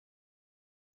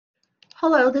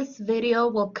Hello, this video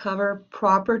will cover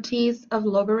properties of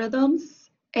logarithms,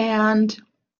 and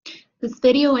this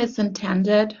video is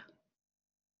intended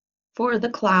for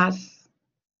the class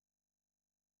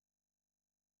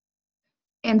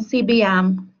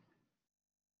NCBM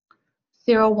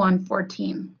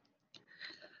 0114.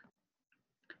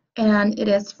 And it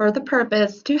is for the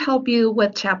purpose to help you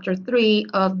with Chapter 3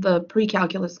 of the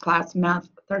pre-calculus class, Math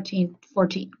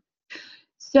 1314.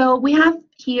 So we have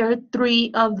here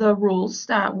 3 of the rules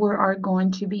that we are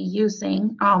going to be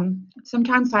using.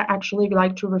 Sometimes I actually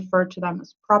like to refer to them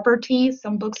as properties.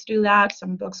 Some books do that.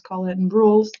 Some books call it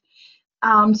rules.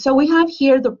 So we have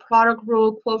here the product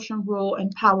rule, quotient rule,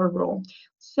 and power rule.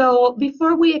 So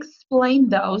before we explain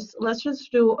those, let's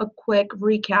just do a quick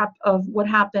recap of what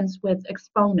happens with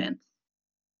exponents.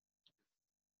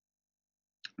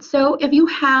 So if you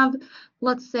have,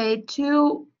 let's say,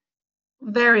 2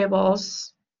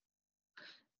 variables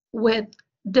with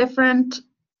different,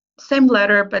 same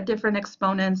letter, but different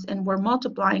exponents, and we're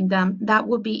multiplying them, that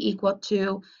would be equal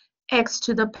to x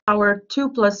to the power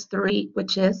 2 plus 3,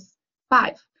 which is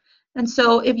 5. And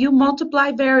so if you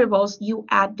multiply variables, you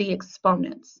add the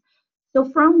exponents. So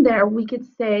from there, we could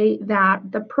say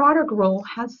that the product rule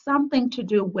has something to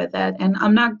do with it, and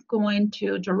I'm not going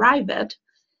to derive it,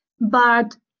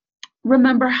 but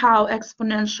remember how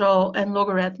exponential and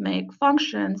logarithmic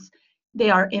functions, they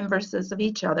are inverses of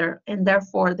each other, and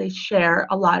therefore they share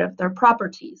a lot of their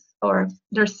properties, or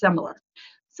they're similar.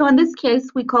 So in this case,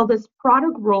 we call this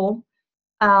product rule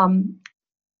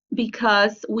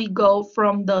because we go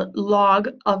from the log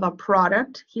of a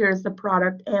product. Here's the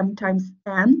product m times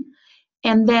n,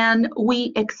 and then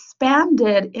we expand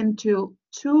it into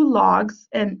 2 logs,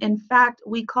 and in fact,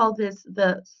 we call this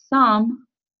the sum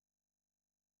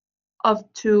of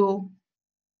 2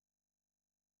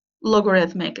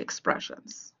 logarithmic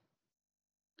expressions.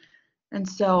 And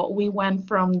so we went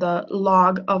from the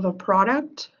log of a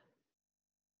product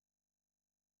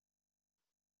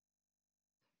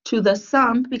to the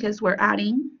sum, because we're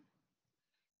adding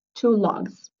 2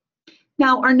 logs.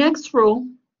 Now our next rule,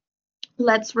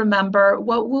 let's remember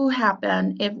what will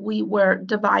happen if we were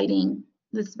dividing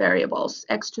these variables,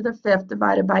 x to the 5th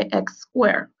divided by x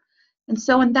squared. And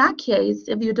so in that case,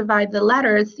 if you divide the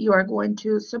letters, you are going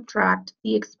to subtract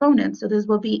the exponent. So this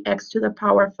will be x to the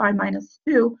power 5 minus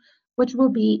 2, which will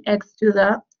be x to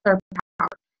the 3rd power.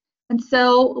 And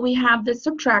so we have this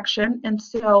subtraction. And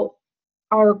so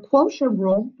our quotient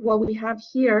rule, what we have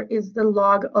here is the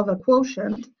log of a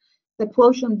quotient, the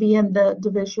quotient being the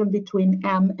division between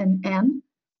m and n.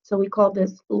 So we call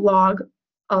this log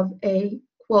of a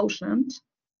quotient.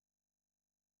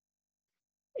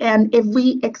 And if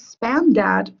we expand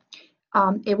that,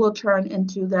 it will turn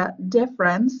into the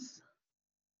difference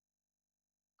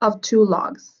of 2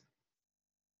 logs.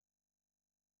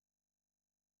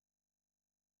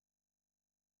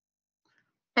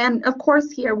 And of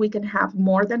course, here we can have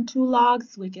more than 2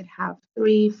 logs. We could have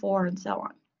 3, 4, and so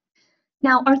on.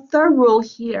 Now, our third rule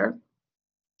here,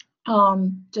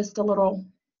 just a little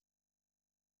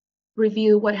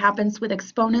review what happens with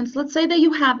exponents. Let's say that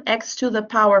you have x to the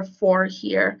power 4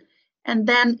 here, and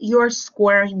then you're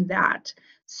squaring that.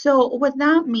 So what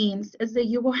that means is that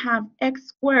you will have x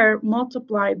squared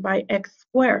multiplied by x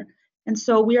squared. And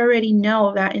so we already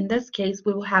know that in this case,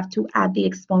 we will have to add the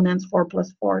exponents 4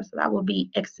 plus 4. So that will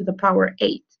be x to the power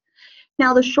 8.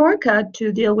 Now the shortcut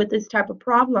to deal with this type of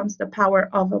problems, the power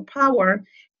of a power,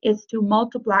 is to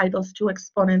multiply those 2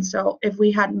 exponents. So if we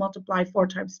had multiplied 4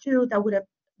 times 2, that would have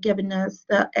given us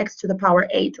the x to the power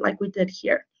 8 like we did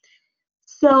here.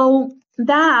 So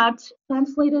that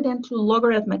translated into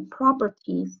logarithmic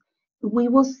properties, we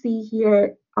will see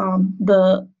here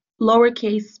the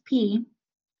lowercase p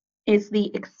is the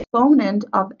exponent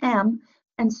of m.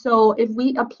 And so if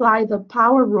we apply the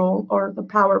power rule or the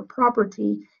power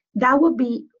property, that will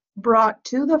be brought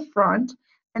to the front.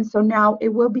 And so now it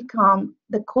will become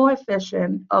the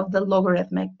coefficient of the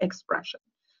logarithmic expression.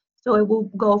 So it will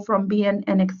go from being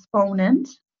an exponent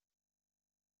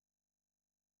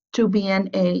to being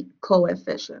a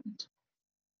coefficient.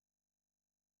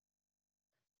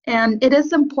 And it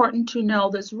is important to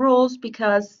know these rules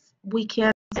because we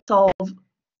can solve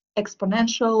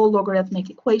exponential logarithmic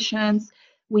equations.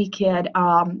 We could,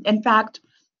 in fact,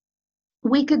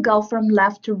 we could go from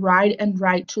left to right and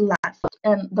right to left.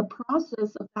 And the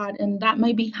process of that, and that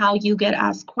may be how you get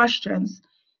asked questions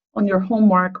on your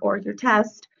homework or your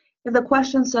test. If the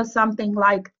question says something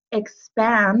like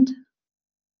expand,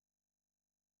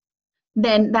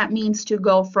 then that means to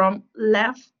go from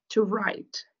left to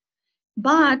right.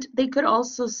 But they could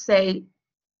also say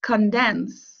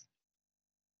condense,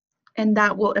 and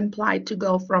that will imply to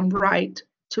go from right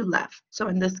to left. So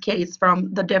in this case,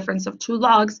 from the difference of two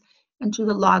logs into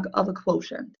the log of a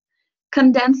quotient.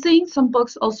 Condensing, some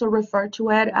books also refer to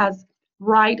it as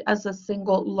write as a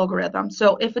single logarithm.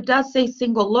 So if it does say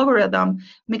single logarithm,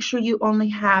 make sure you only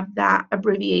have that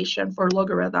abbreviation for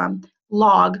logarithm,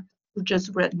 log,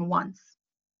 just written once.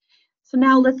 So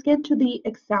now let's get to the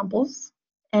examples.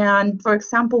 And for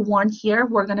example 1 here,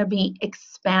 we're going to be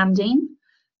expanding.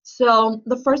 So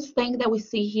the first thing that we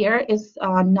see here is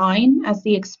 9 as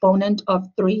the exponent of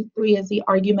 3. 3 is the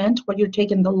argument, what you're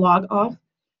taking the log of.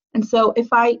 And so if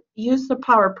I use the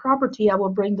power property, I will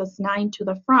bring this 9 to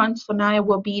the front. So now it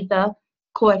will be the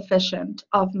coefficient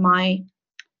of my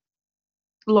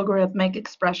logarithmic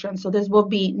expression. So this will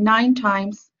be 9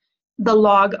 times the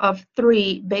log of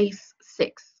 3 base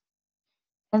 6.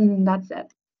 And that's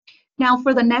it. Now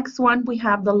for the next one, we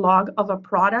have the log of a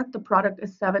product. The product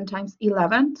is 7 times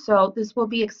 11. So this will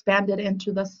be expanded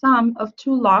into the sum of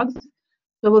two logs.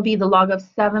 So it will be the log of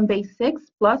 7 base 6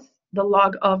 plus the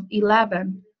log of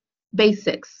 11 base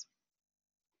 6.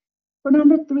 For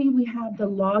number 3, we have the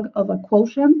log of a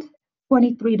quotient,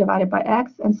 23 divided by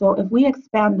x. And so if we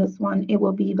expand this one, it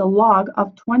will be the log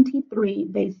of 23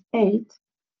 base 8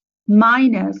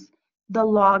 minus the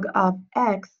log of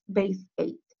x base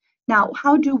 8. Now,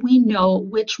 how do we know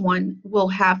which one will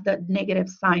have the negative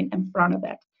sign in front of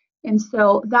it? And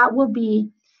so that will be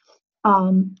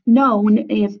known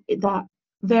if the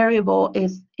variable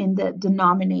is in the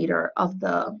denominator of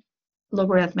the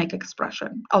logarithmic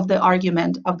expression, of the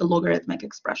argument of the logarithmic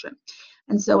expression.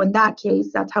 And so in that case,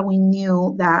 that's how we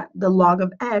knew that the log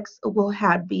of x will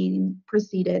have been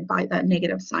preceded by the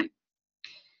negative sign.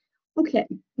 Okay,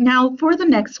 now for the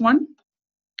next one,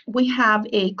 we have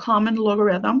a common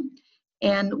logarithm,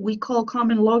 and we call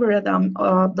common logarithm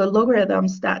the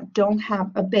logarithms that don't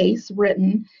have a base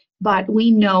written, but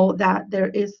we know that there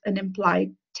is an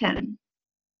implied 10.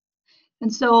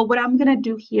 And so what I'm going to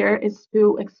do here is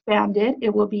to expand it.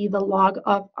 It will be the log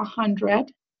of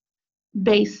 100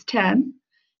 base 10.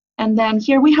 And then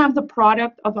here we have the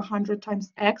product of 100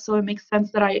 times x, so it makes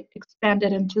sense that I expand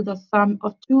it into the sum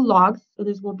of two logs. So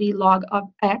this will be log of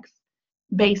x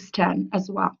base 10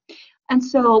 as well. And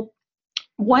so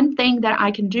one thing that I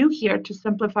can do here to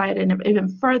simplify it even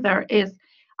further is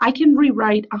I can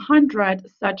rewrite 100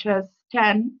 such as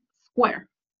 10 square.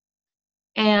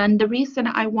 And the reason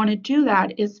I want to do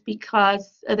that is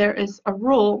because there is a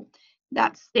rule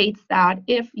that states that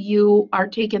if you are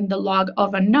taking the log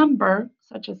of a number,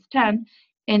 such as 10,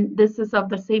 and this is of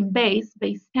the same base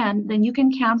 10, then you can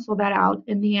cancel that out,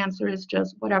 and the answer is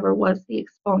just whatever was the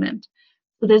exponent.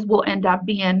 So this will end up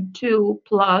being 2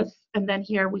 plus, and then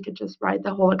here we could just write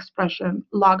the whole expression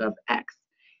log of x.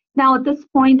 Now at this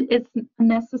point, it's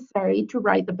necessary to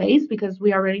write the base because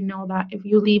we already know that if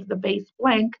you leave the base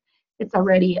blank, it's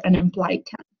already an implied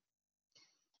 10.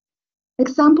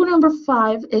 Example number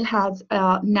 5, it has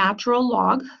a natural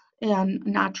log, and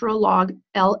natural log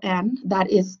ln, that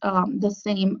is the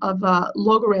same of a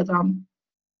logarithm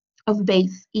of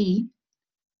base e.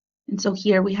 And so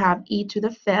here we have e to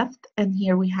the 5th, and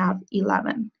here we have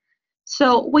 11.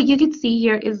 So what you can see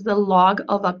here is the log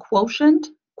of a quotient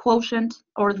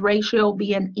or the ratio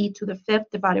being e to the 5th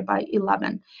divided by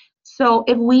 11. So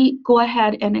if we go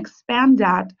ahead and expand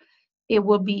that, it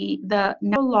will be the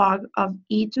natural log of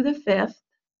e to the 5th.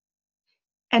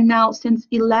 And now since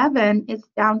 11 is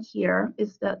down here,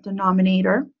 is the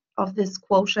denominator of this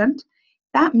quotient,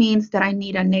 that means that I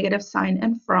need a negative sign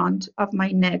in front of my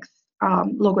next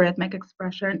logarithmic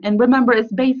expression. And remember,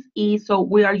 it's base e, so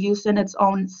we are using its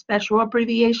own special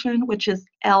abbreviation, which is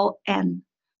ln,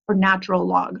 for natural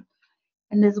log.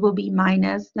 And this will be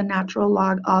minus the natural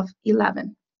log of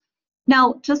 11.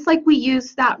 Now, just like we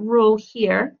used that rule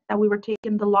here, that we were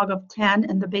taking the log of 10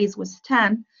 and the base was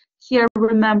 10, here,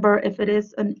 remember, if it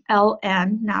is an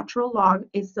ln, natural log,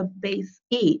 is the base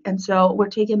e. And so we're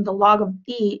taking the log of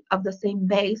e of the same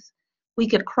base. We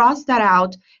could cross that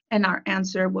out, and our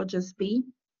answer will just be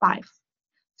 5.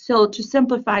 So to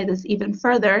simplify this even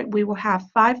further, we will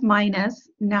have 5 minus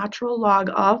natural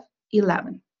log of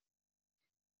 11.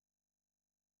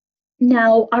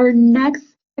 Now, our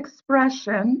next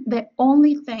expression, the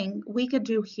only thing we could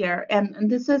do here, and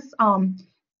this is,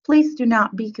 please do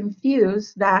not be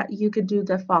confused that you could do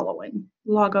the following: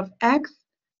 log of x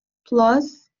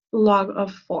plus log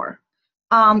of 4.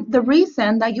 The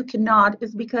reason that you cannot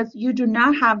is because you do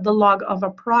not have the log of a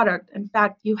product. In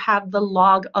fact, you have the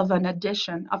log of an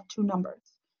addition of two numbers.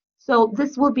 So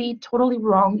this will be totally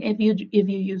wrong if you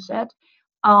use it.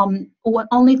 What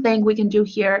only thing we can do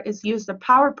here is use the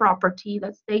power property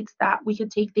that states that we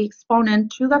could take the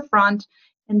exponent to the front,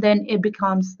 and then it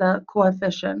becomes the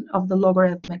coefficient of the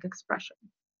logarithmic expression.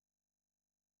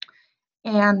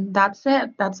 And that's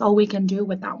it. That's all we can do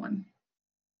with that one.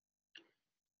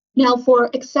 Now for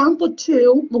example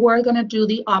 2, we're going to do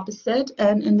the opposite.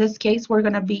 And in this case, we're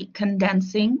going to be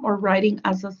condensing or writing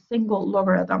as a single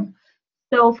logarithm.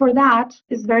 So for that,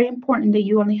 it's very important that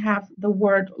you only have the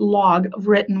word log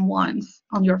written once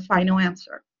on your final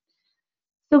answer.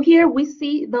 So here we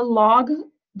see the log,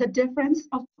 the difference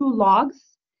of two logs.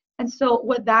 And so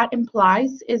what that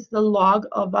implies is the log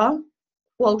of a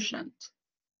quotient.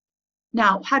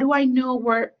 Now, how do I know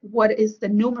what is the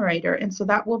numerator? And so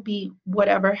that will be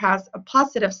whatever has a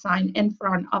positive sign in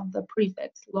front of the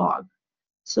prefix log.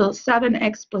 So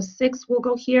 7x plus 6 will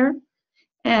go here.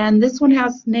 And this one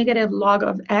has negative log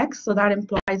of x, so that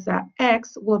implies that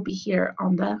x will be here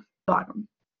on the bottom.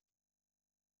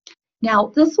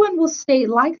 Now, this one will stay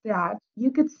like that.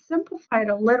 You could simplify it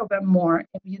a little bit more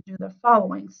if you do the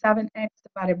following. 7x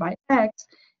divided by x,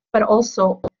 but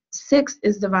also 6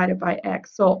 is divided by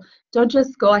x. So don't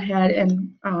just go ahead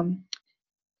and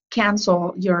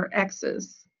cancel your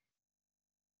x's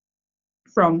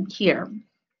from here.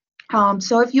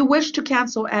 So if you wish to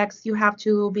cancel x, you have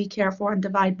to be careful and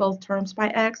divide both terms by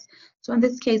x. So in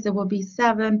this case, it will be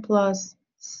 7 plus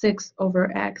 6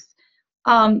 over x.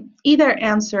 Either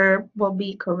answer will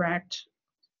be correct,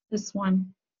 this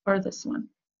one or this one.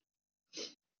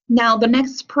 Now, the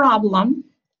next problem,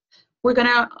 we're going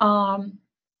to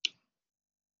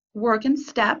work in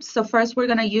steps. So first, we're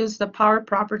going to use the power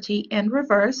property in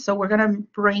reverse. So we're going to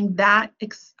bring that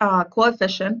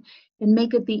coefficient and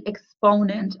make it the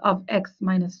exponent of x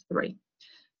minus 3.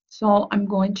 So I'm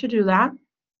going to do that.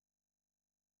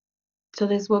 So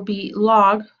this will be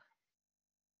log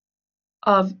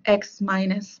of x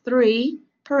minus 3,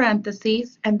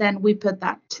 parentheses, and then we put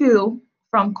that 2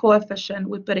 from coefficient,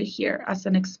 we put it here as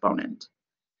an exponent.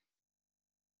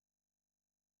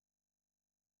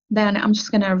 Then I'm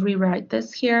just going to rewrite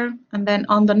this here. And then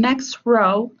on the next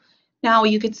row, now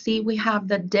you can see we have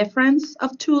the difference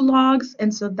of two logs,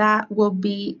 and so that will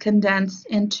be condensed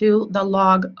into the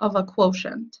log of a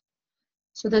quotient.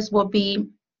 So this will be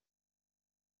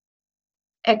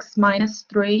x minus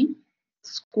 3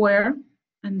 squared,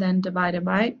 and then divided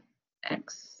by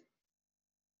x.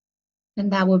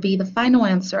 And that will be the final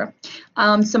answer.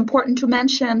 It's important to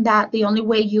mention that the only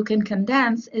way you can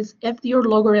condense is if your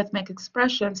logarithmic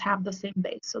expressions have the same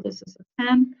base. So this is a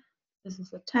 10, this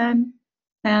is a 10,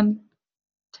 10,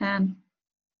 10,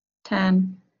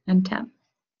 10, and 10.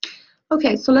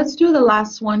 Okay, so let's do the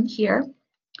last one here.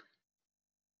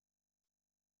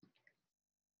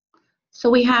 So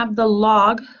we have the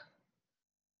log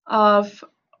of,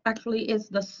 actually is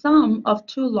the sum of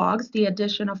two logs, the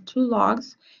addition of two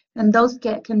logs, and those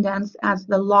get condensed as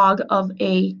the log of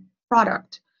a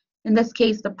product. In this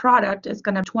case, the product is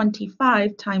going to be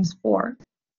 25 times 4.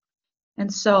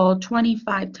 And so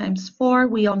 25 times 4,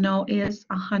 we all know, is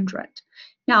 100.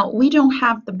 Now, we don't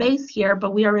have the base here,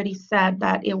 but we already said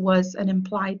that it was an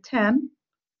implied 10.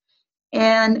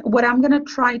 And what I'm going to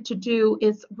try to do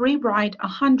is rewrite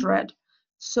 100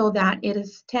 so that it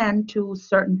is 10 to a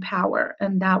certain power,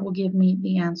 and that will give me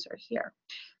the answer here.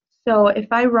 So if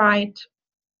I write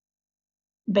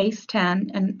base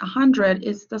 10, and 100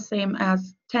 is the same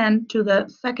as 10 to the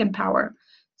second power.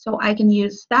 So I can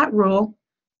use that rule,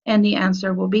 and the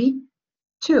answer will be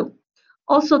 2.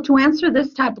 Also, to answer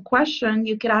this type of question,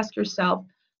 you could ask yourself,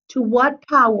 to what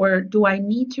power do I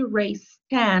need to raise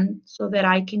 10 so that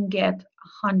I can get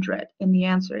 100? And the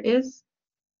answer is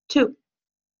 2.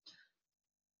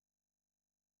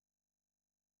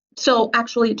 So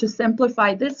actually, to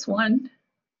simplify this one,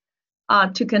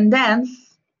 to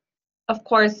condense, of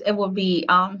course, it will be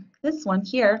this one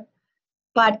here.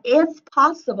 But if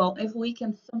possible, if we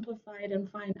can simplify it and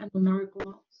find a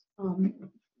numerical,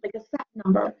 like a set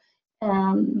number,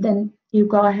 then you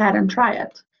go ahead and try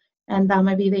it. And that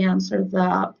might be the answer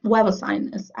the web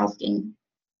assign is asking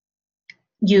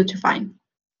you to find.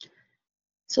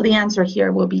 So the answer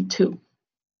here will be 2.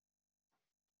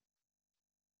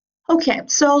 Okay,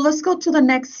 so let's go to the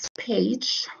next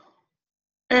page.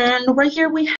 And right here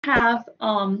we have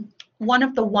one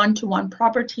of the one-to-one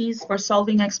properties for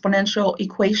solving exponential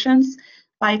equations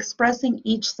by expressing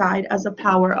each side as a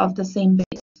power of the same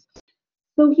base.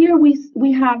 So here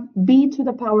we have b to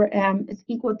the power m is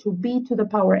equal to b to the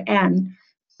power n.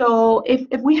 So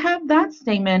if we have that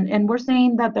statement and we're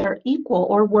saying that they're equal,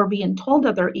 or we're being told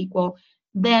that they're equal,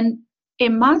 then it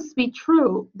must be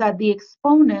true that the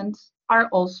exponents are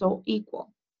also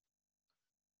equal.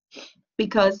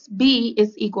 Because b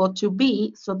is equal to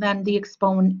b, so then the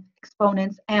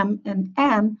exponents m and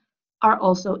n are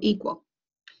also equal.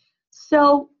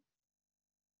 So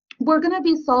we're going to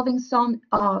be solving some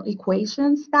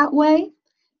equations that way.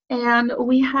 And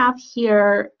we have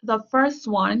here the first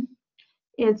one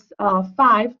is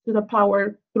 5 to the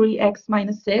power 3x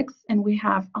minus 6, and we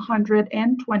have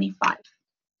 125.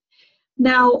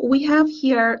 Now we have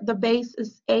here the base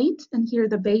is 8, and here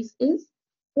the base is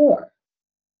 4.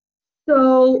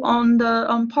 So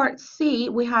on part C,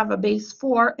 we have a base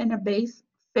 4 and a base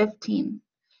 15.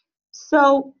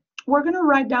 So we're going to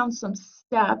write down some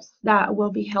steps that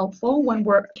will be helpful when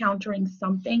we're countering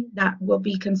something that will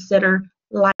be considered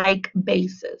like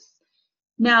bases.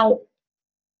 Now,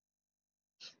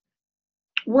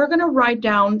 we're going to write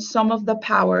down some of the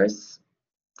powers.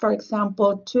 For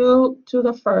example, 2 to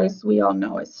the first, we all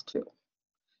know is 2.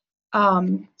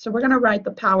 So we're going to write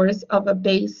the powers of a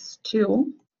base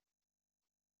 2.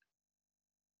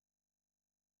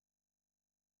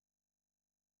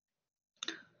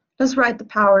 Let's write the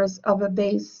powers of a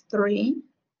base 3.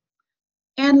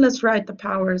 And let's write the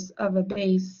powers of a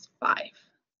base 5.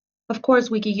 Of course,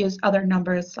 we could use other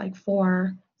numbers like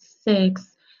 4,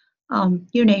 6,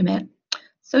 you name it.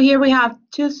 So here we have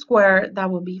 2 squared, that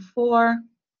will be 4.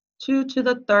 2 to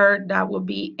the third, that will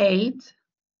be 8.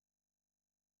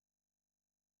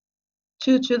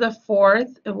 2 to the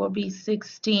fourth, it will be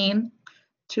 16.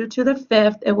 2 to the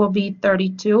fifth, it will be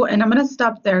 32. And I'm going to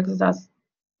stop there because that's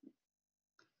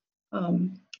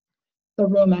the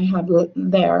room I have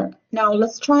there. Now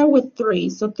let's try with 3.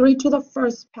 So 3 to the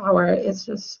first power is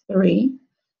just 3.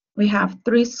 We have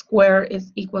 3 squared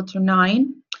is equal to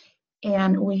 9.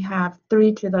 And we have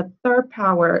 3 to the third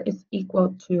power is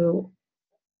equal to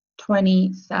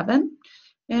 27.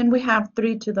 And we have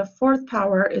 3 to the fourth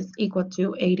power is equal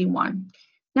to 81.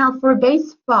 Now for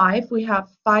base 5, we have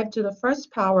 5 to the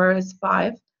first power is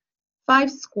 5.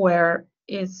 5 squared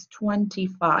is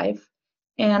 25.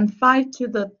 And 5 to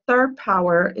the third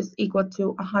power is equal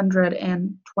to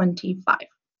 125.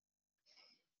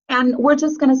 And we're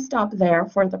just going to stop there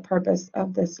for the purpose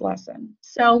of this lesson.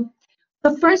 So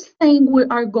the first thing we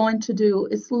are going to do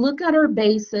is look at our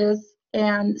bases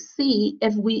and see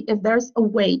if there's a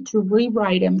way to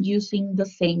rewrite them using the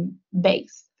same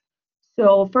base.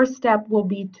 So first step will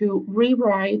be to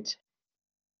rewrite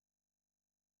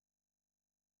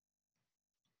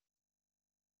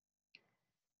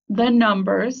the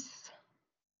numbers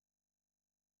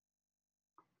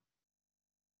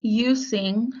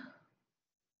using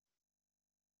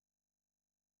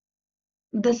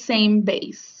the same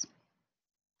base.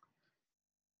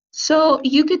 So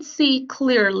you could see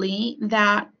clearly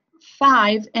that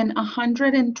 5 and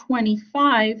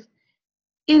 125,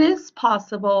 it is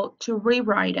possible to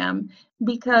rewrite them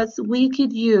because we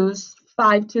could use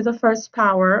 5 to the first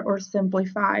power, or simply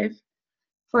 5,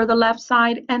 for the left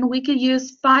side, and we could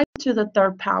use 5 to the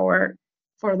third power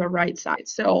for the right side.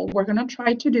 So we're going to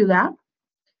try to do that.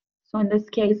 So in this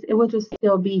case, it will just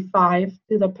still be 5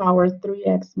 to the power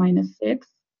 3x minus 6.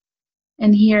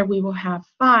 And here we will have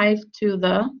 5 to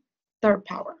the third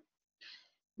power.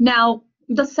 Now,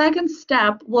 the second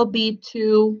step will be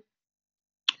to,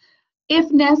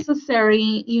 if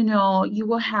necessary, you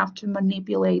will have to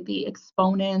manipulate the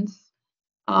exponents.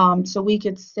 So we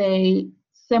could say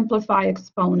simplify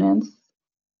exponents.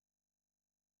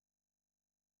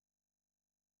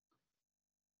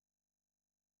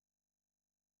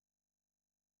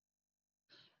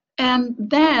 And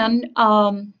then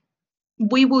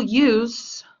we will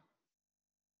use,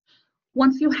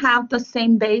 once you have the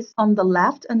same base on the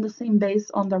left and the same base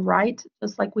on the right,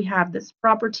 just like we have this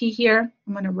property here,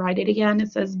 I'm going to write it again.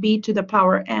 It says b to the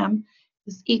power m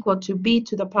is equal to b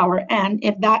to the power n.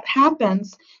 If that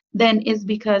happens, then it's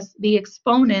because the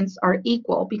exponents are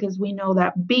equal, because we know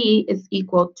that b is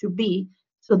equal to b.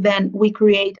 So then we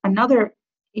create another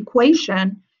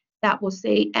equation that will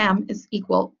say m is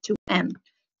equal to n.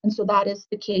 And so that is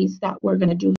the case that we're going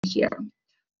to do here.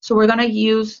 So we're going to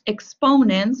use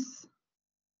exponents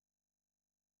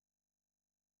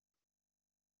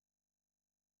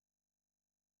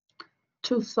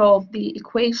to solve the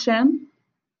equation.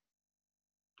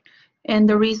 And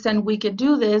the reason we could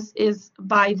do this is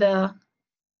by the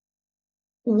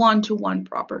one-to-one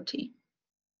property.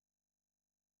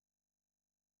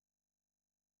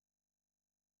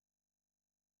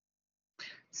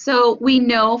 So we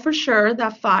know for sure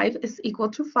that 5 is equal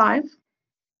to 5.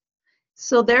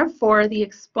 So therefore, the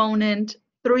exponent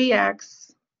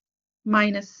 3x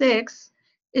minus 6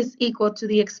 is equal to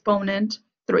the exponent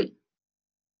 3.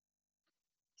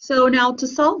 So now to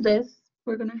solve this,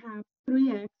 we're going to have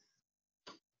 3x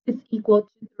is equal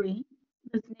to 3.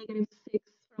 This negative 6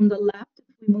 from the left,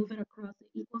 if we move it across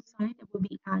the equal sign, it will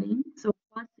be adding, so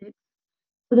plus 6.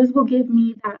 So this will give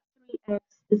me that 3x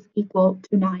is equal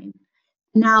to 9.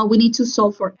 Now we need to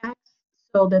solve for x.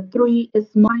 So the 3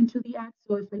 is mine to the x.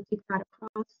 So if I take that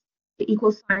across the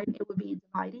equal sign, it would be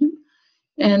dividing.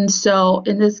 And so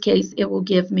in this case, it will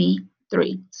give me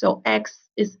 3. So x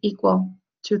is equal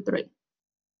to 3.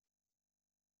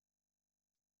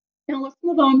 Now let's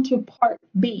move on to part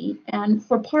B. And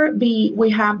for part B, we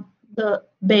have the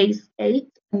base 8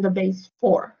 and the base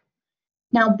 4.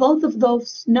 Now both of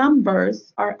those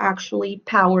numbers are actually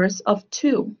powers of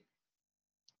 2.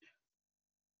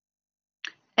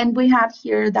 And we have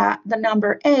here that the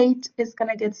number 8 is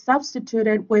going to get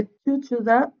substituted with 2 to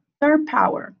the third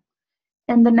power.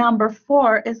 And the number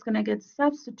 4 is going to get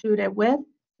substituted with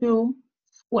 2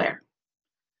 squared.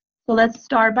 So let's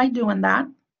start by doing that.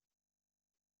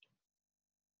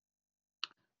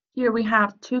 Here we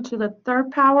have 2 to the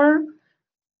third power.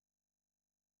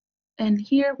 And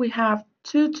here we have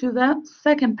 2 to the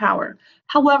second power.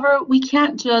 However, we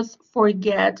can't just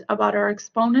forget about our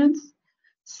exponents.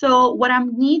 So what I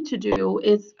need to do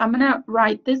is I'm going to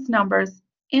write these numbers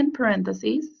in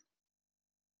parentheses.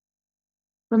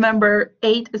 Remember,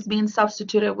 8 is being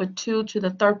substituted with 2 to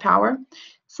the third power.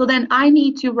 So then I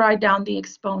need to write down the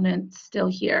exponent still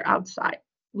here outside.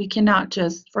 We cannot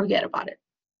just forget about it.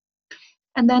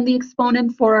 And then the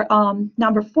exponent for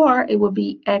number 4, it will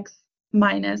be x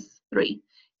minus 3.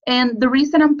 And the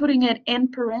reason I'm putting it in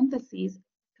parentheses is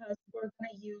because we're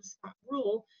going to use a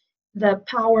rule, the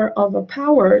power of a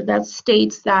power, that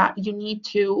states that you need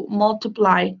to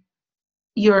multiply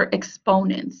your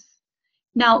exponents.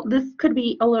 Now, this could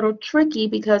be a little tricky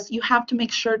because you have to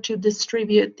make sure to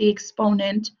distribute the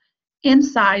exponent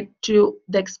inside to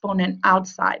the exponent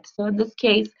outside. So in this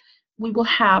case, we will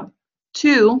have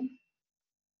 2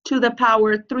 to the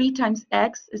power 3 times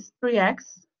x is 3x.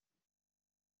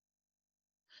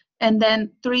 And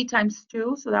then 3 times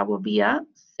 2, so that will be a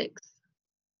 6.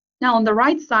 Now on the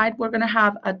right side, we're going to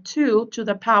have a 2 to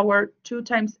the power 2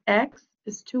 times x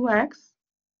is 2x.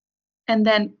 And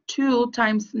then 2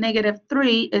 times negative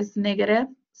 3 is negative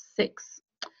 6.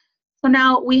 So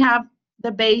now we have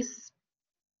the base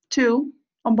 2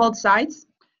 on both sides.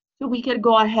 So we could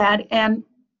go ahead and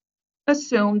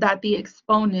assume that the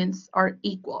exponents are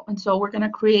equal. And so we're going to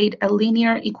create a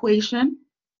linear equation.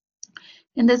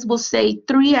 And this will say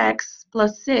 3x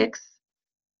plus 6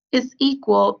 is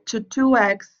equal to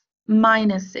 2x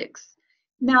minus 6.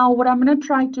 Now what I'm going to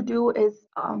try to do is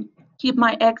keep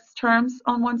my x terms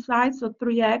on one side. So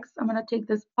 3x, I'm going to take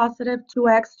this positive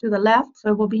 2x to the left. So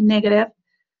it will be negative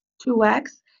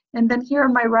 2x. And then here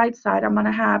on my right side, I'm going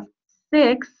to have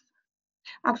 6.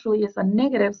 Actually, it's a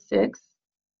negative 6.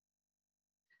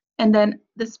 And then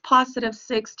this positive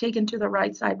 6 taken to the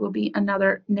right side will be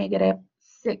another negative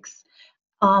 6.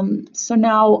 So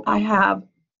now I have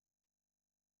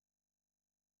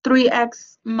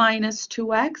 3x minus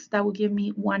 2x. That will give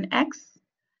me 1x.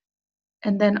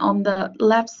 And then on the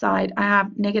left side, I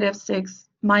have negative 6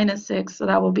 minus 6. So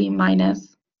that will be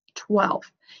minus 12.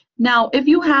 Now, if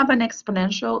you have an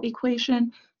exponential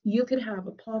equation, you could have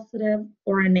a positive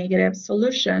or a negative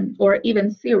solution, or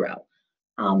even 0.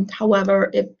 However,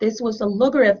 if this was a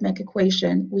logarithmic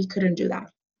equation, we couldn't do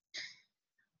that.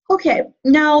 Okay,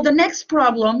 now the next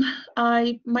problem,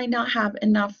 I might not have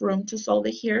enough room to solve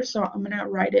it here, so I'm going to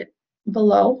write it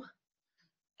below.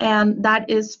 And that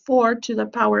is 4 to the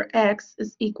power x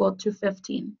is equal to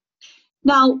 15.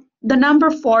 Now, the number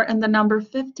 4 and the number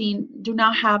 15 do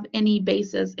not have any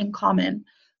bases in common.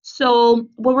 So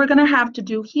what we're going to have to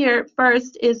do here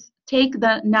first is take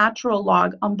the natural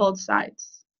log on both sides.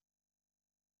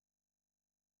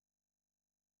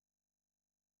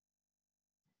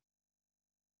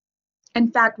 In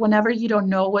fact, whenever you don't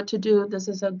know what to do, this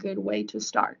is a good way to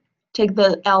start. Take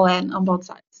the ln on both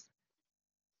sides.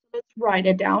 Let's write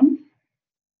it down.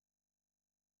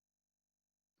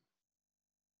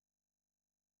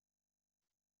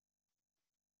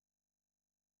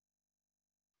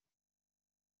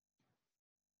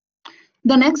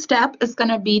 The next step is going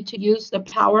to be to use the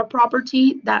power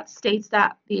property that states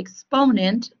that the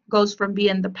exponent goes from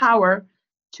being the power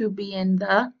to being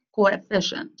the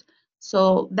coefficient.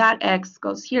 So that x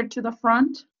goes here to the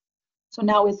front. So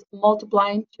now it's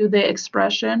multiplying to the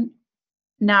expression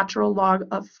natural log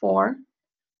of 4.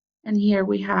 And here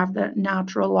we have the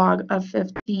natural log of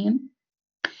 15.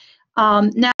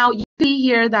 Now you see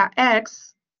here that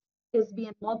x is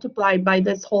being multiplied by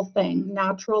this whole thing,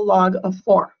 natural log of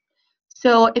 4.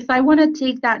 So if I want to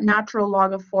take that natural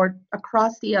log of 4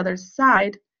 across the other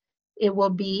side, it will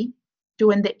be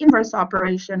doing the inverse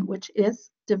operation, which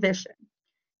is division.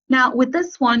 Now with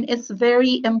this one, it's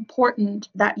very important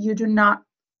that you do not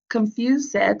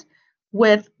confuse it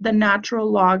with the natural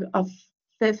log of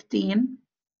 15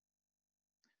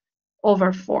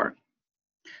 over 4.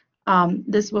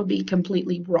 this will be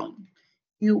completely wrong.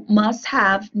 You must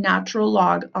have natural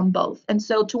log on both. And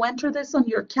so to enter this on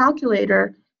your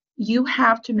calculator, you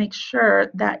have to make sure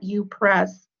that you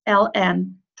press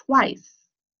ln twice,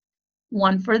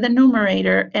 one for the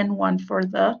numerator and one for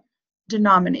the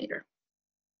denominator.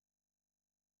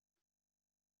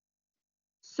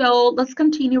 So let's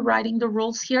continue writing the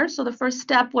rules here. So the first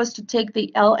step was to take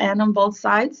the ln on both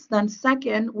sides. Then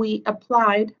second, we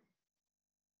applied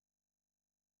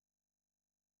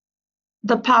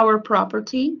the power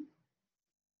property.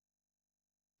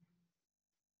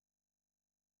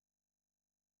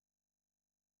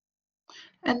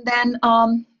 And then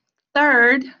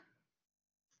third,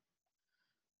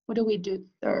 what do we do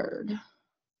third?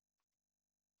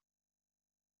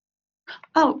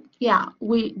 Oh, yeah,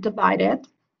 we divide it.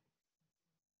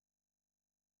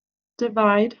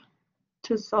 Divide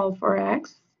to solve for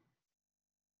x.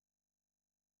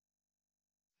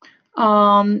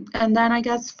 And then I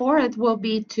guess fourth will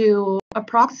be to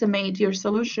approximate your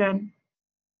solution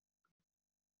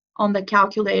on the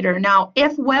calculator. Now,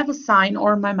 if WebAssign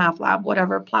or MyMathLab,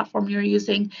 whatever platform you're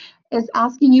using, is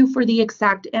asking you for the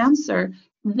exact answer,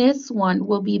 this one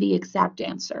will be the exact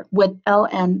answer with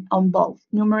ln on both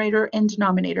numerator and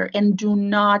denominator. And do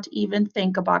not even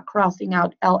think about crossing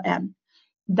out ln.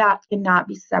 That cannot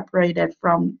be separated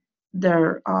from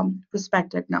their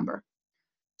respective number.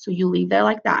 So you leave it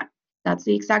like that. That's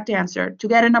the exact answer. To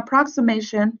get an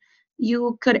approximation,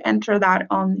 you could enter that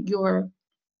on your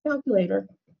calculator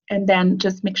and then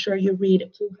just make sure you read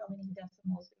to how many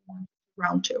decimals you want to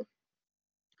round to.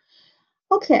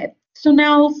 Okay, so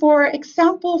now for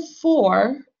example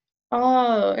 4,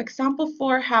 example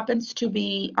 4 happens to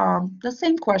be the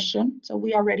same question, so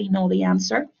we already know the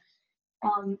answer.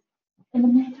 In the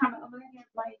meantime, I'm going to get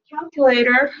my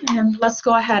calculator and let's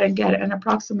go ahead and get an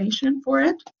approximation for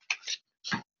it.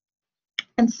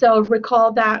 And so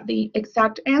recall that the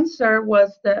exact answer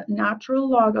was the natural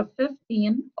log of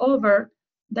 15 over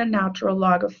the natural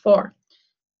log of 4.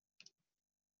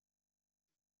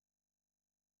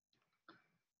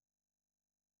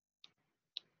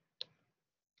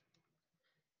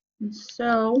 And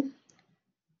so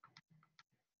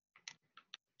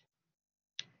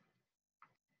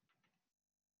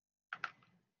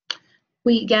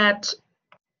we get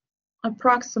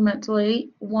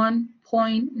approximately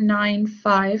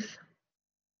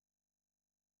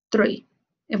 1.953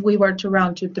 if we were to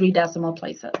round to 3 decimal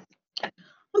places.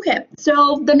 Okay,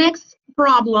 so the next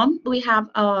problem, we have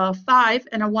a 5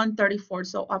 and a 134.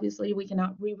 So obviously we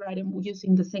cannot rewrite them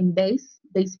using the same base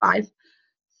 5.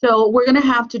 So we're going to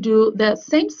have to do the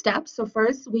same steps. So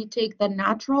first we take the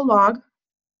natural log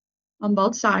on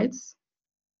both sides.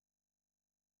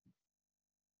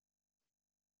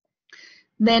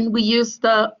 Then we use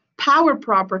the power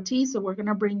property. So we're going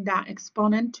to bring that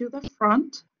exponent to the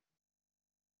front.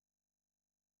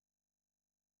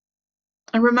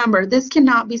 And remember, this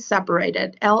cannot be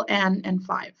separated, ln and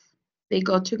 5. They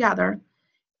go together,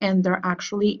 and they're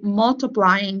actually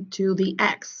multiplying to the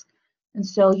x. And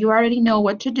so you already know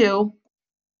what to do.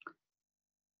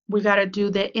 We got to do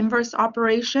the inverse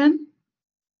operation.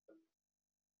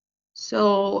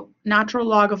 So natural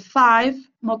log of 5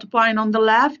 multiplying on the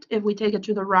left. If we take it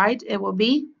to the right, it will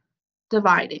be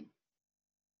dividing.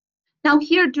 Now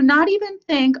here, do not even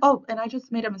think, oh, and I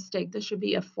just made a mistake. This should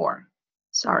be a 4.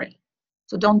 Sorry.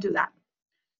 So don't do that.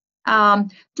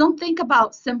 Don't think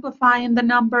about simplifying the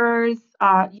numbers.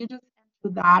 You just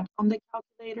enter that on the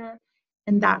calculator,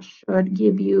 and that should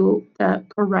give you the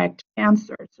correct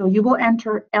answer. So you will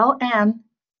enter ln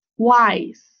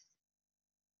twice.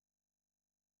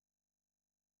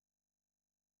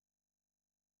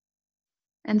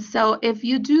 And so if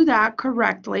you do that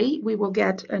correctly, we will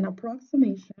get an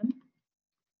approximation.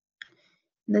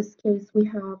 In this case, we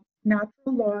have natural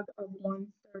log of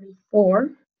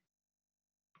 134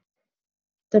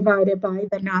 divided by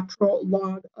the natural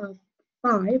log of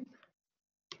 5.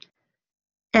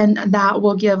 And that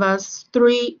will give us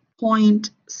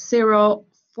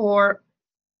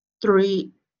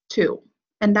 3.0432.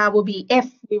 And that will be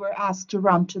if we were asked to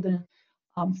round to the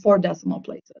 4 decimal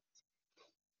places.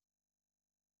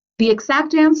 The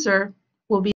exact answer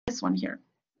will be this one here.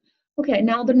 Okay,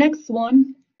 now the next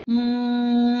one.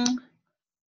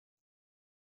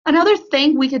 Another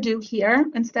thing we could do here,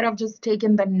 instead of just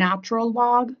taking the natural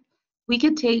log, we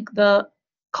could take the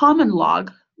common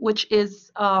log, which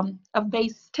is a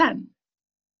base 10.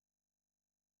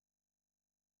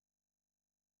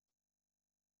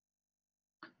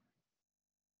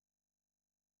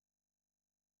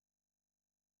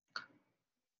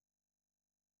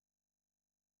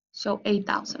 So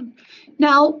 8,000.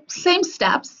 Now, same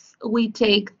steps. We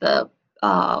take the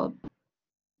power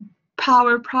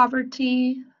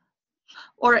property,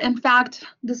 or in fact,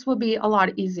 this will be a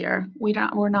lot easier.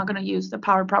 We're not going to use the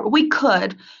power property. We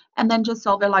could, and then just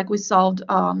solve it like we solved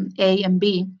A and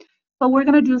B, but we're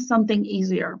going to do something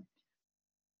easier.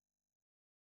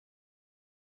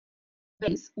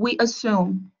 We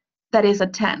assume that is a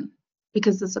 10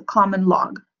 because it's a common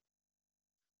log.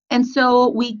 And so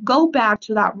we go back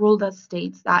to that rule that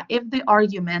states that if the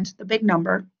argument, the big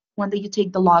number, one that you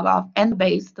take the log of, and the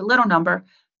base, the little number,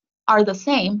 are the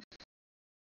same,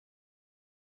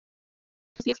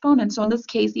 the exponent. So in this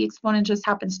case, the exponent just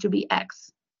happens to be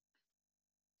x.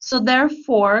 So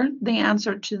therefore, the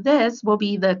answer to this will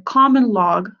be the common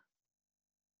log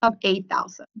of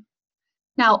 8,000.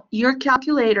 Now, your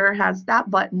calculator has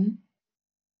that button.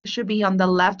 It should be on the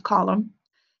left column.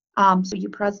 So you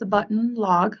press the button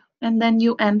log, and then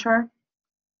you enter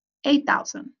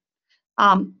 8,000.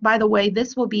 By the way,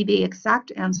 this will be the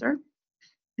exact answer.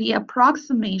 The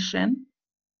approximation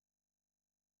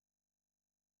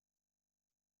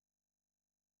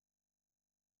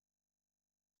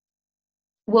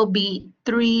will be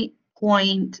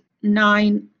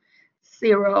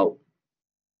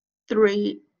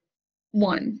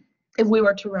 3.9031 if we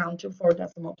were to round to 4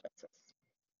 decimal places.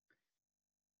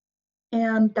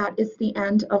 And that is the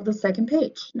end of the second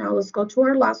page. Now let's go to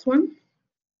our last one.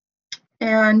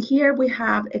 And here we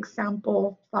have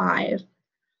example 5.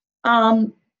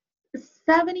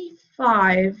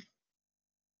 75,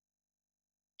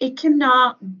 it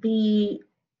cannot be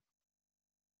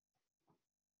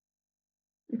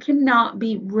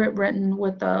written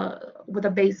with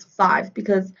a base 5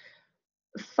 because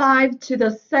 5 to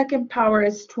the second power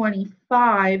is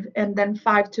 25, and then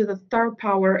 5 to the third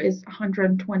power is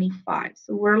 125.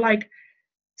 So we're like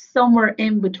somewhere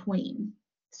in between.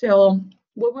 So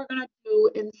what we're going to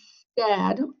do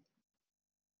instead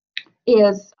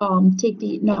is take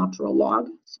the natural log.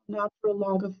 So natural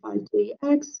log of 5 to the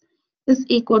x is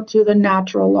equal to the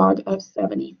natural log of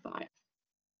 75.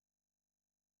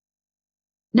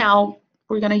 Now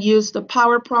we're going to use the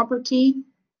power property,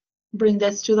 bring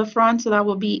this to the front, so that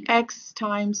will be x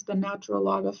times the natural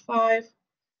log of 5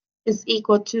 is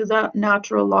equal to the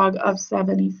natural log of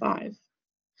 75.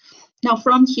 Now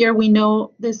from here, we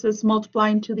know this is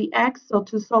multiplying to the x, so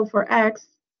to solve for x,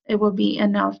 it will be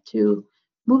enough to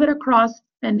move it across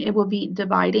and it will be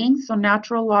dividing. So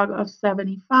natural log of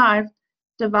 75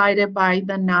 divided by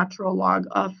the natural log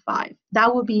of 5.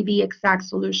 That will be the exact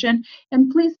solution.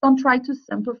 And please don't try to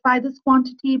simplify this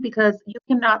quantity because you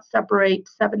cannot separate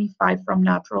 75 from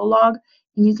natural log,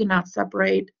 and you cannot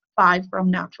separate 5 from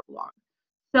natural log.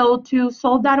 So to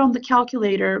solve that on the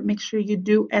calculator, make sure you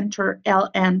do enter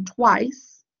ln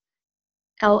twice.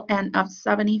 Ln of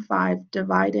 75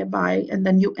 divided by, and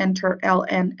then you enter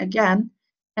ln again,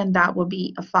 and that will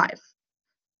be a 5.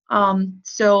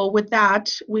 So with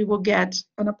that, we will get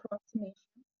an approximation.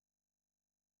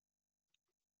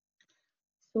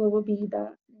 So it will be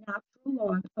the natural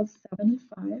log of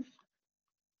 75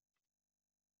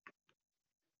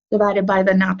 divided by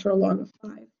the natural log of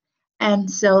 5.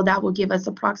 And so that will give us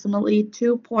approximately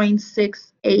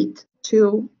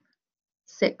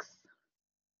 2.6826.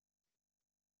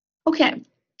 Okay,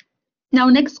 now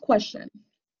next question.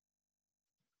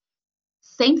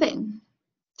 Same thing.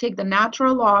 Take the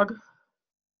natural log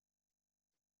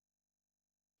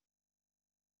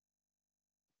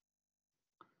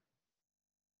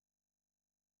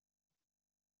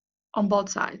on both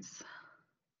sides.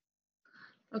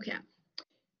 Okay,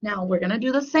 now we're going to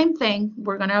do the same thing.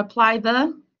 We're going to apply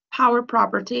the power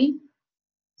property.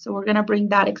 So we're going to bring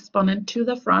that exponent to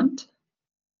the front.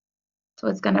 So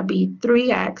it's going to be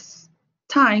 3x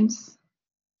times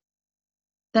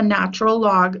the natural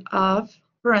log of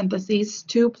parentheses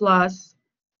 2 plus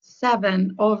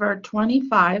 7 over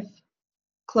 25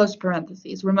 close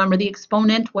parentheses. Remember, the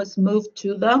exponent was moved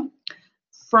to the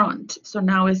front, so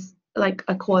now it's like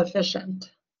a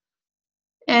coefficient.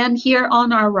 And here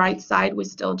on our right side, we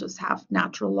still just have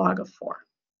natural log of 4.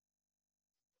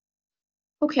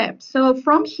 Okay, so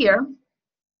from here,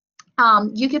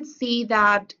 you can see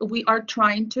that we are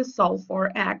trying to solve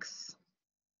for x.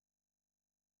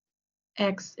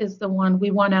 X is the one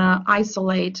we want to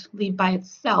isolate, leave by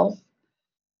itself.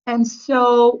 And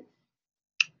so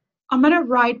I'm going to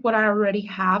write what I already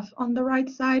have on the right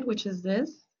side, which is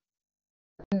this,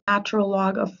 natural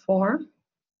log of 4.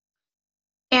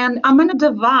 And I'm going to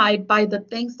divide by the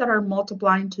things that are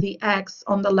multiplying to the x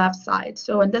on the left side.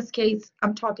 So in this case,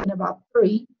 I'm talking about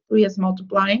 3. 3 is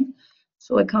multiplying,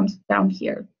 so it comes down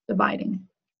here, dividing.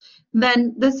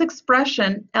 then this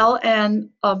expression ln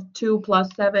of 2 plus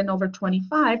 7 over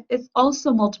 25 is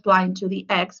also multiplying to the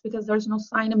x because there's no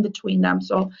sign in between them.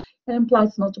 So it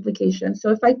implies multiplication. So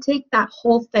if I take that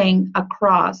whole thing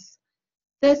across,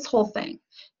 this whole thing,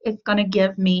 it's going to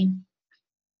give me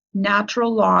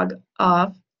natural log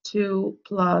of 2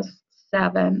 plus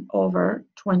 7 over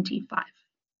 25,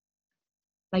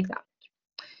 like that.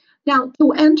 Now,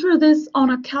 to enter this on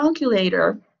a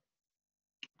calculator,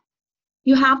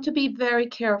 you have to be very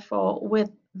careful with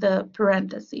the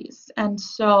parentheses. And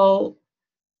so,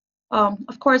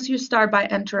 of course, you start by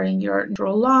entering your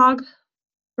natural log,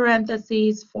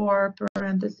 parentheses, 4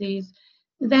 parentheses.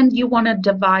 Then you want to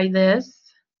divide this.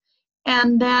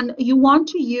 And then you want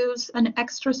to use an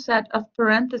extra set of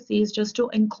parentheses just to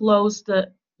enclose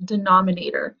the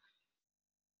denominator.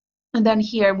 And then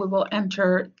here we will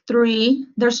enter 3.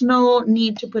 There's no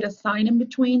need to put a sign in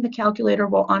between. The calculator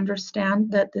will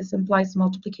understand that this implies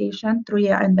multiplication, 3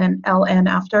 and then ln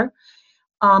after.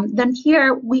 Then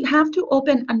here we have to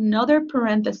open another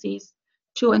parenthesis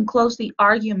to enclose the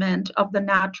argument of the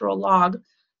natural log.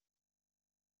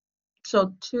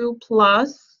 So 2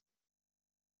 plus,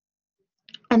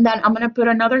 and then I'm going to put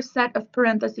another set of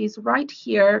parentheses right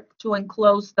here to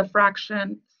enclose the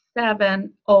fraction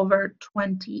 7 over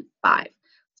 25.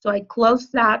 So I close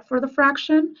that for the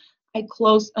fraction. I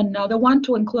close another one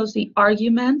to enclose the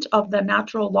argument of the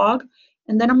natural log.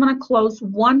 And then I'm going to close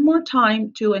one more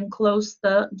time to enclose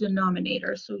the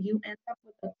denominator. So you end up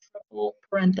with a triple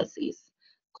parentheses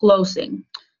closing.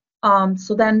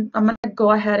 So then I'm going to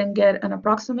go ahead and get an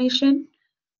approximation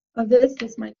of this.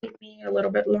 This might take me a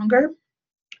little bit longer.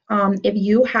 If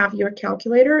you have your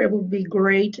calculator, it would be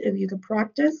great if you could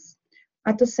practice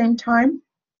at the same time.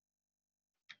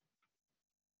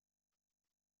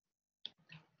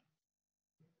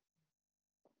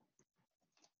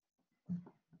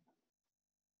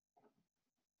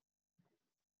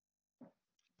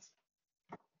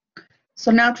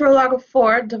 So natural log of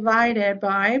 4 divided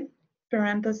by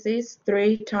parentheses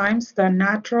 3 times the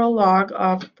natural log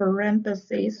of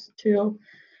parentheses 2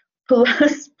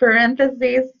 plus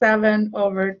parentheses 7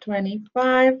 over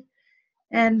 25.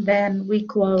 And then we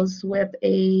close with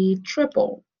a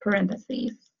triple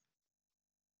parentheses.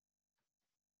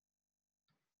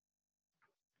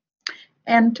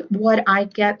 And what I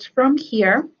get from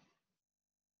here,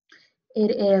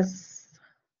 it is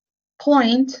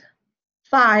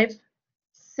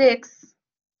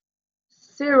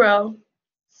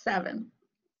 0.5607.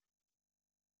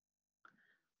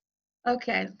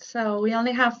 Okay, so we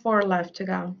only have 4 left to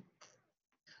go.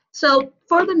 So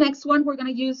for the next one, we're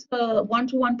going to use the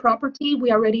one-to-one property.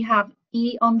 We already have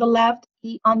E on the left,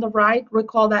 E on the right.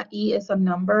 Recall that E is a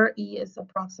number. E is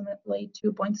approximately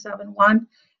 2.71.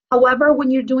 However,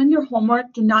 when you're doing your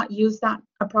homework, do not use that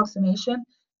approximation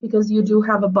because you do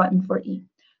have a button for E.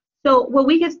 So what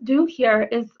we just do here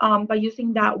is by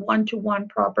using that one-to-one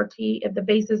property, if the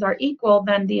bases are equal,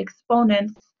 then the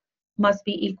exponents must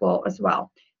be equal as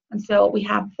well. And so we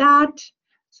have that.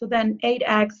 So then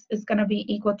 8x is going to be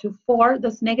equal to 4.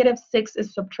 This negative 6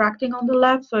 is subtracting on the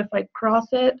left. So if I cross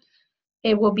it,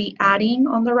 it will be adding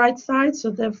on the right side.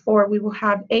 So therefore, we will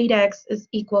have 8x is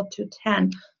equal to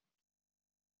 10.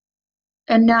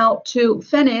 And now to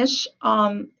finish,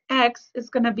 x is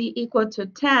going to be equal to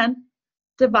 10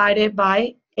 divided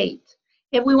by 8.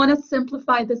 If we want to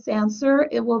simplify this answer,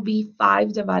 it will be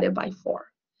 5 divided by 4.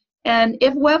 And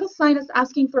if WebAssign is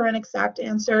asking for an exact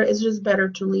answer, it's just better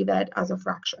to leave it as a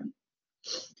fraction.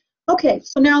 Okay,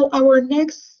 so now our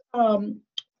next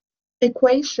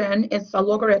equation is a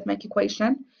logarithmic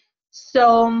equation.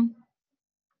 So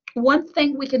one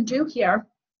thing we can do here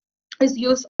is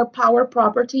use our power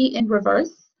property in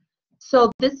reverse.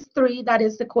 So this 3, that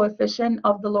is the coefficient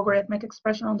of the logarithmic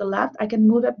expression on the left, I can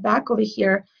move it back over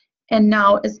here, and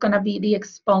now it's going to be the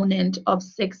exponent of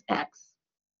 6x.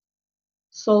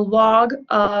 So log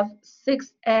of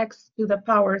 6x to the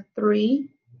power 3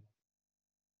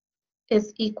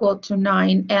 is equal to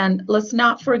 9. And let's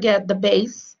not forget the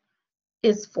base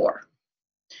is 4.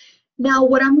 Now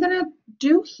what I'm going to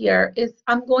do here is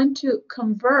I'm going to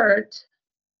convert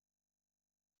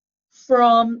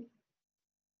from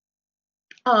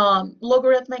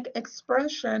logarithmic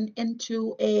expression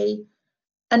into an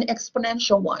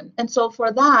exponential one. And so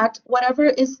for that, whatever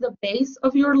is the base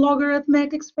of your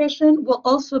logarithmic expression will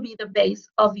also be the base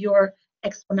of your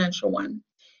exponential one.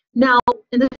 Now,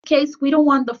 in this case, we don't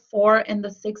want the 4 and the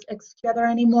 6x together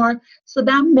anymore. So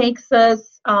that makes the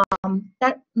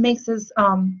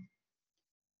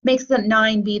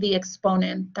 9 be the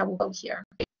exponent that will go here.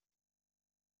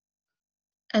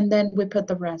 And then we put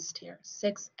the rest here,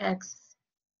 6x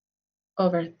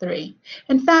over 3.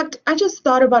 In fact, I just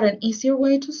thought about an easier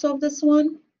way to solve this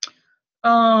one.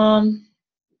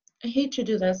 I hate to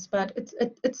do this, but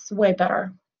it's way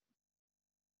better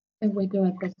if we do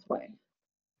it this way.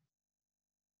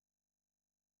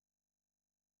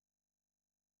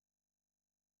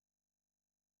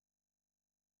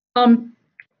 Um,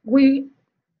 we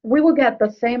will get the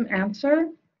same answer,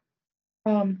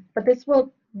 but this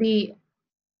will be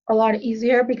a lot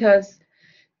easier because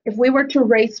if we were to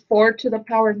raise 4 to the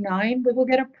power 9, we will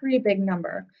get a pretty big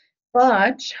number.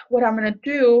 But what I'm going to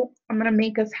do, I'm going to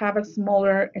make us have a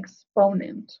smaller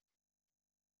exponent.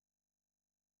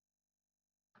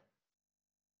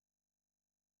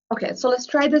 Okay, so let's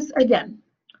try this again.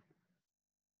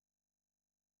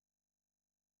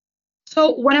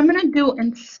 So what I'm going to do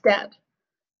instead,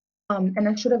 and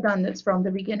I should have done this from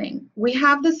the beginning, we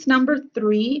have this number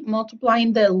 3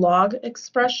 multiplying the log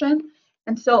expression.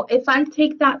 And so if I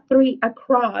take that 3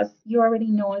 across, you already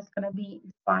know it's going to be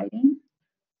dividing.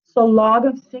 So log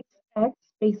of 6x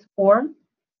base 4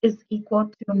 is equal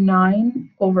to 9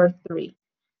 over 3.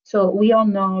 So we all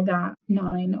know that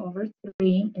 9 over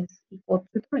 3 is equal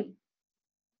to 3.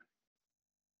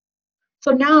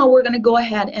 So now we're going to go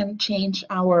ahead and change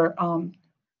our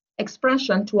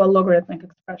expression to a logarithmic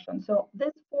expression. So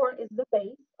this 4 is the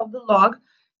base of the log,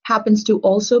 happens to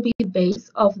also be the base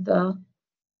of the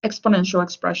exponential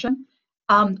expression.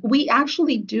 We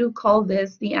actually do call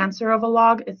this the answer of a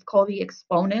log. It's called the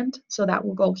exponent. So that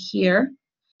will go here.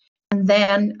 And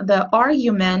then the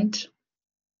argument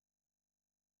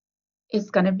is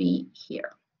going to be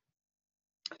here.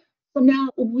 So now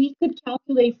we could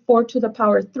calculate 4 to the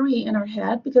power 3 in our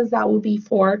head because that will be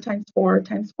 4 times 4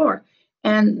 times 4.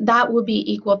 And that will be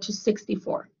equal to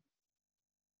 64.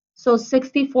 So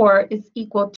 64 is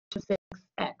equal to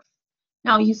 6x.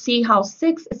 Now you see how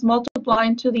 6 is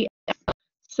multiplying to the x.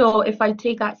 So if I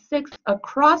take that 6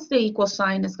 across the equal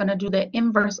sign, it's going to do the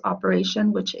inverse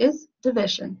operation, which is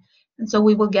division. And so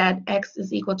we will get x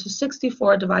is equal to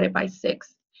 64 divided by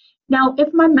 6. Now,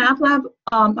 if my math lab,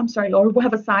 or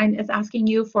web assign is asking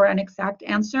you for an exact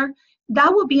answer,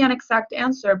 that will be an exact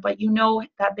answer, but you know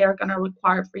that they're going to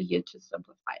require for you to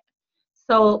simplify it.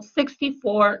 So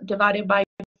 64 divided by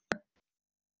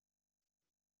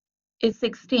is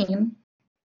 16.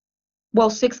 Well,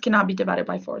 6 cannot be divided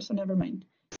by 4, so never mind.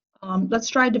 Let's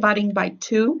try dividing by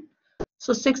 2.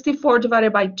 So 64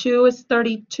 divided by 2 is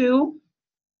 32.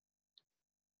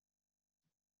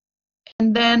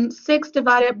 And then 6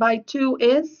 divided by 2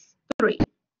 is 3.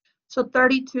 So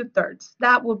 32 thirds.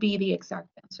 That will be the exact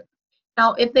answer.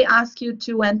 Now, if they ask you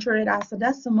to enter it as a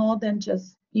decimal, then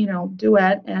just, do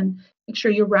it and make sure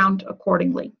you round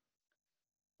accordingly.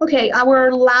 Okay,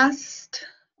 our last,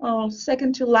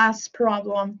 second to last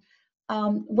problem.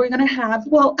 We're going to have,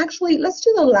 well, actually, let's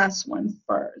do the last one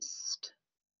first.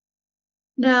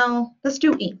 Now, let's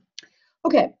do E.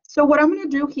 Okay, so what I'm going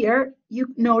to do here, you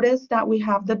notice that we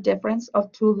have the difference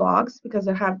of 2 logs because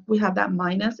we have that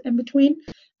minus in between.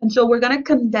 And so we're going to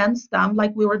condense them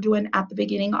like we were doing at the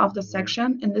beginning of the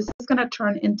section. And this is going to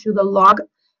turn into the log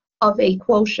of a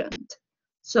quotient.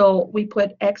 So we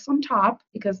put x on top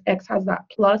because x has that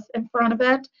plus in front of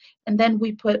it. And then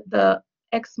we put the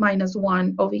x minus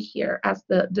 1 over here as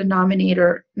the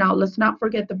denominator. Now, let's not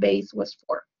forget the base was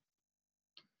 4.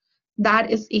 That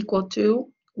is equal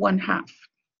to 1/2.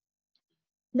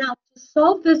 Now, to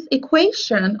solve this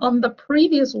equation on the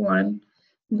previous one,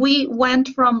 we went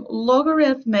from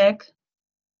logarithmic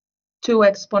to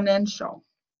exponential.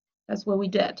 That's what we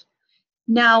did.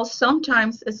 Now,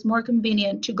 sometimes it's more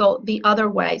convenient to go the other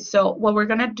way. So what we're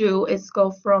going to do is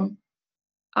go from,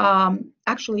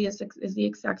 actually is the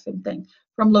exact same thing,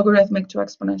 from logarithmic to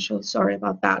exponential. Sorry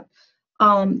about that.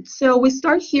 So we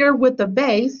start here with the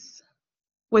base,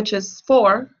 which is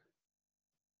 4.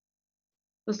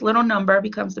 This little number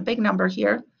becomes the big number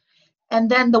here. And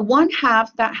then the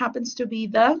 1/2, that happens to be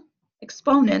the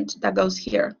exponent that goes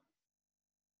here.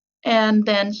 And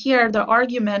then here, the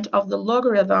argument of the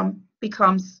logarithm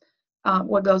becomes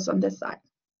what goes on this side.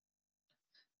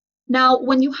 Now,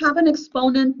 when you have an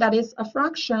exponent that is a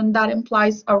fraction, that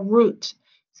implies a root.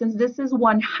 Since this is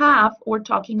 1/2, we're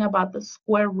talking about the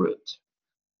square root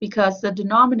because the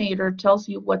denominator tells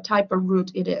you what type of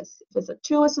root it is. If it's a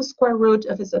 2, it's a square root.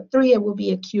 If it's a 3, it will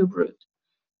be a cube root.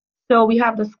 So we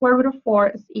have the square root of 4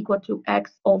 is equal to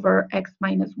x over x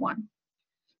minus 1.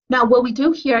 Now, what we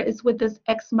do here is with this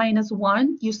x minus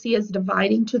 1, you see is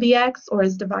dividing to the x or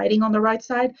is dividing on the right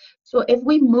side. So if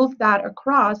we move that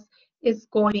across, it's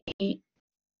going to be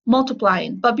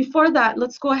multiplying. But before that,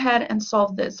 let's go ahead and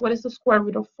solve this. What is the square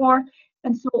root of 4?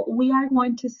 And so we are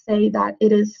going to say that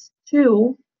it is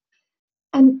 2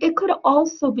 And it could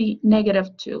also be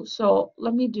 -2. So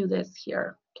let me do this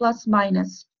here. Plus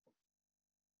minus.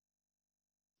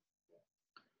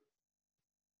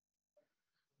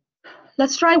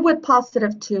 Let's try with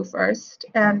 +2 first.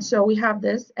 And so we have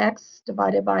this x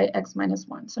divided by x minus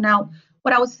 1. So now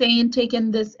what I was saying,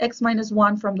 taking this x minus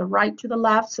 1 from the right to the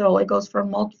left, so it goes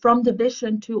from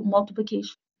division to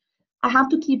multiplication. I have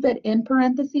to keep it in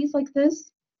parentheses like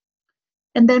this.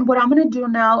 And then what I'm going to do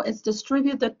now is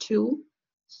distribute the 2.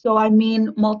 So I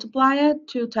mean multiply it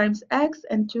 2 times x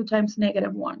and 2 times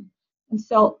 -1. And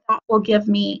so that will give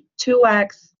me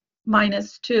 2x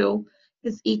minus 2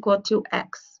 is equal to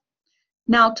x.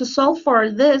 Now to solve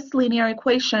for this linear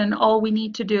equation, all we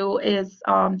need to do is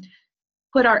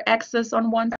put our x's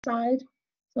on one side.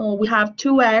 So we have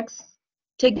 2x,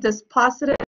 take this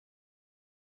positive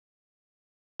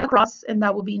across, and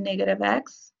that will be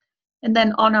 -x. And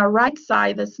then on our right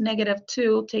side, this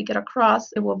 -2, take it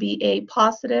across, it will be a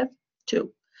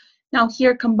 +2. Now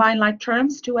here, combine like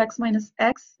terms, 2x minus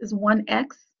x is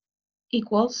 1x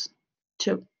equals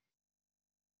 2.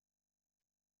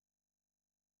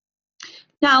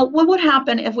 Now, what would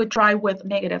happen if we try with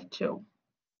 -2?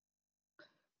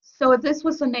 So if this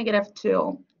was a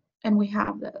 -2, and we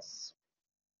have this,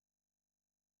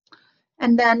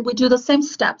 and then we do the same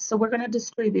steps, so we're going to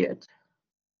distribute.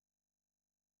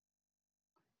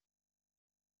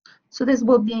 So this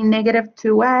will be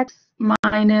 -2x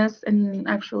minus, and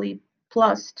actually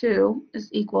plus 2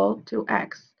 is equal to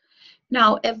x.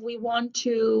 Now, if we want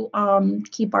to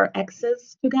keep our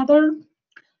x's together,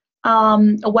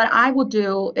 what I will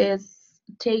do is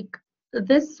take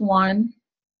this one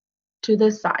to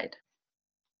this side.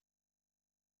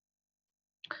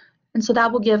 And so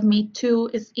that will give me 2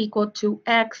 is equal to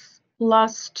x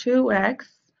plus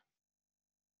 2x.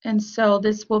 And so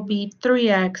this will be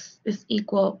 3x is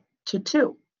equal to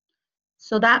 2.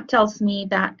 So that tells me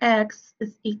that x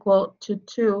is equal to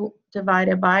 2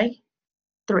 divided by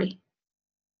 3.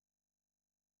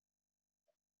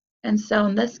 And so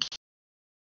in this case,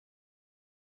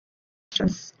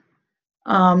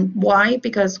 why?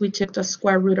 Because we took the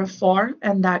square root of 4,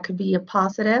 and that could be a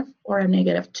positive or a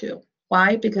 -2.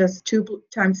 Why? Because 2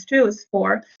 times 2 is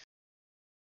 4.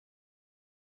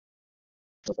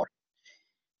 So 4.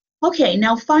 Okay,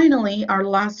 now finally, our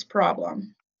last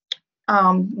problem.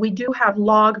 We do have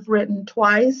log written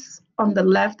twice on the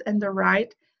left and the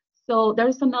right. So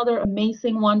there's another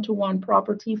amazing one-to-one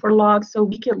property for log, so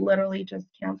we could literally just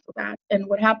cancel that. And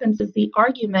what happens is the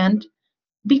argument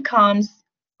becomes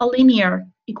a linear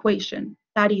equation,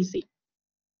 that easy.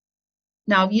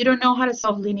 Now, if you don't know how to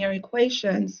solve linear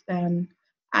equations, then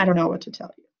I don't know what to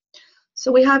tell you.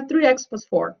 So we have 3x plus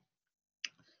 4.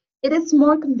 It is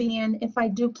more convenient if I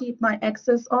do keep my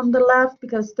x's on the left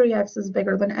because 3x is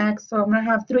bigger than x. So I'm going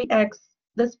to have 3x,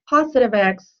 this positive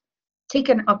x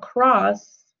taken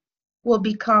across will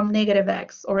become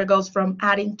 -x, or it goes from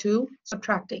adding to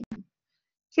subtracting.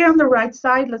 Here on the right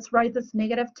side, let's write this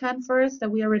 -10 first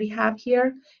that we already have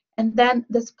here. And then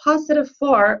this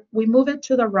 +4, we move it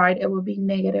to the right, it will be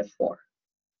 -4.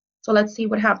 So let's see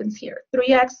what happens here.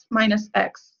 3x minus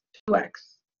x,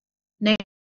 2x,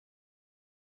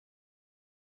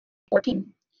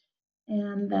 -14.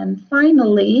 And then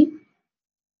finally,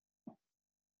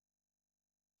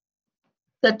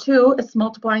 the 2 is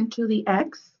multiplying to the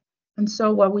x. And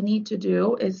so what we need to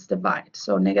do is divide.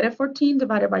 So -14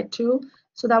 divided by 2.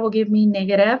 So that will give me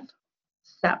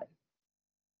 -7.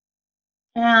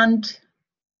 And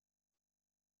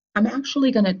I'm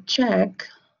actually going to check.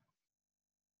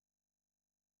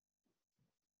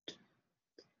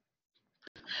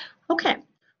 Okay,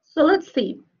 so let's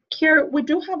see. Here we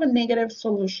do have a negative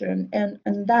solution,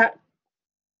 and that,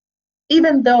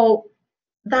 even though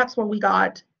that's what we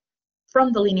got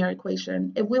from the linear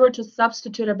equation, if we were to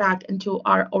substitute it back into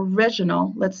our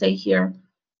original, let's say here,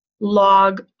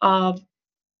 log of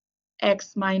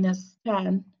x minus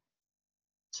 10.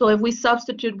 So if we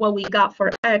substitute what we got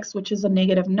for x, which is a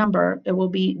negative number, it will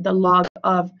be the log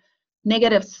of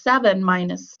 -7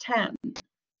 minus 10.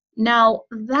 Now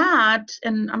that,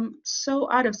 and I'm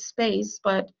so out of space,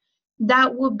 but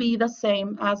that would be the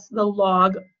same as the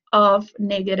log of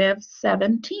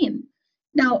 -17.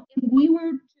 Now, if we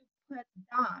were to put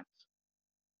that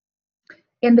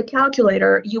in the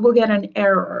calculator, you will get an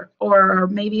error or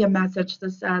maybe a message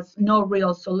that says no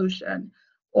real solution,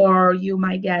 or you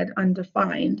might get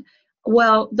undefined.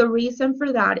 Well, the reason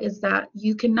for that is that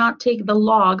you cannot take the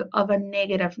log of a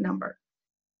negative number.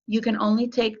 You can only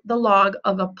take the log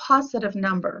of a positive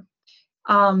number,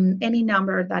 any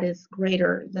number that is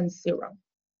greater than 0.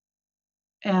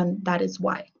 And that is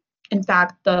why. In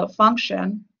fact, the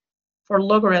function for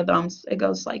logarithms, it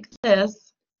goes like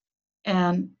this,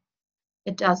 and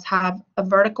it does have a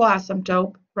vertical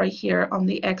asymptote right here on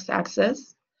the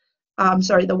x-axis.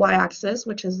 Sorry, the y-axis,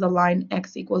 which is the line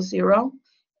x equals 0.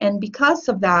 And because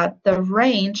of that, the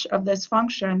range of this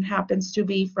function happens to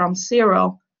be from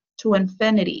 0 to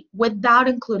infinity without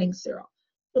including 0.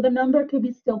 So the number could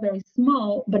be still very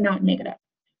small, but not negative.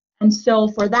 And so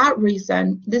for that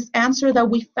reason, this answer that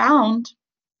we found,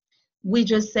 we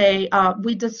just say,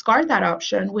 we discard that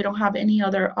option. We don't have any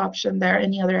other option there,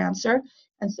 any other answer.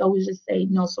 And so we just say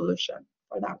no solution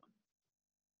for that one.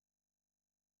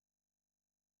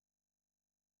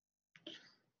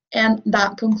 And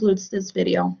that concludes this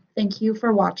video. Thank you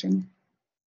for watching.